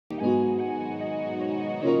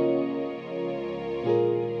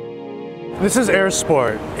This is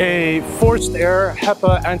Airsport, a forced air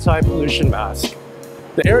HEPA anti-pollution mask.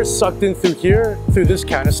 The air is sucked in through here, through this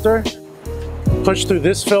canister, pushed through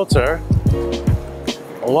this filter,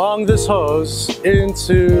 along this hose,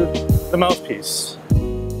 into the mouthpiece.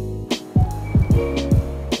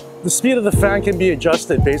 The speed of the fan can be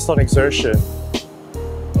adjusted based on exertion.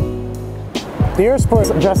 The Airsport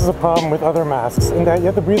addresses a problem with other masks in that you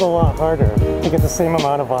have to breathe a lot harder to get the same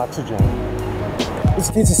amount of oxygen. It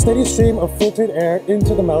feeds a steady stream of filtered air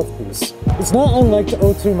into the mouthpiece. It's not unlike the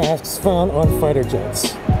O2 masks found on fighter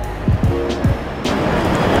jets.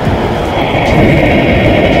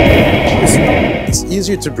 It's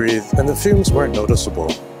easier to breathe and the fumes weren't noticeable.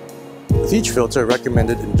 With each filter,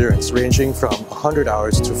 recommended endurance ranging from 100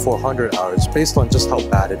 hours to 400 hours based on just how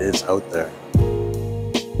bad it is out there.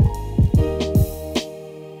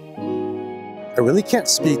 I really can't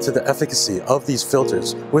speak to the efficacy of these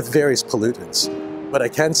filters with various pollutants, but I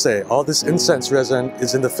can say all this incense resin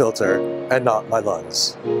is in the filter and not my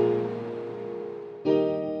lungs.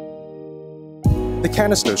 The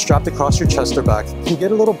canister strapped across your chest or back can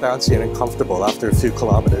get a little bouncy and uncomfortable after a few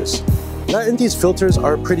kilometers. That and these filters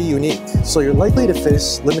are pretty unique, so you're likely to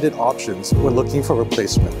face limited options when looking for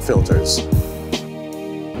replacement filters.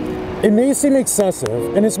 It may seem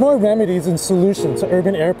excessive, and it's more remedies and solutions to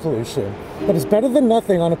urban air pollution, but it's better than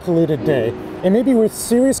nothing on a polluted day, and may be worth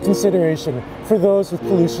serious consideration for those with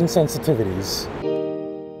pollution sensitivities.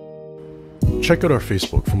 Check out our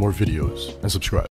Facebook for more videos and subscribe.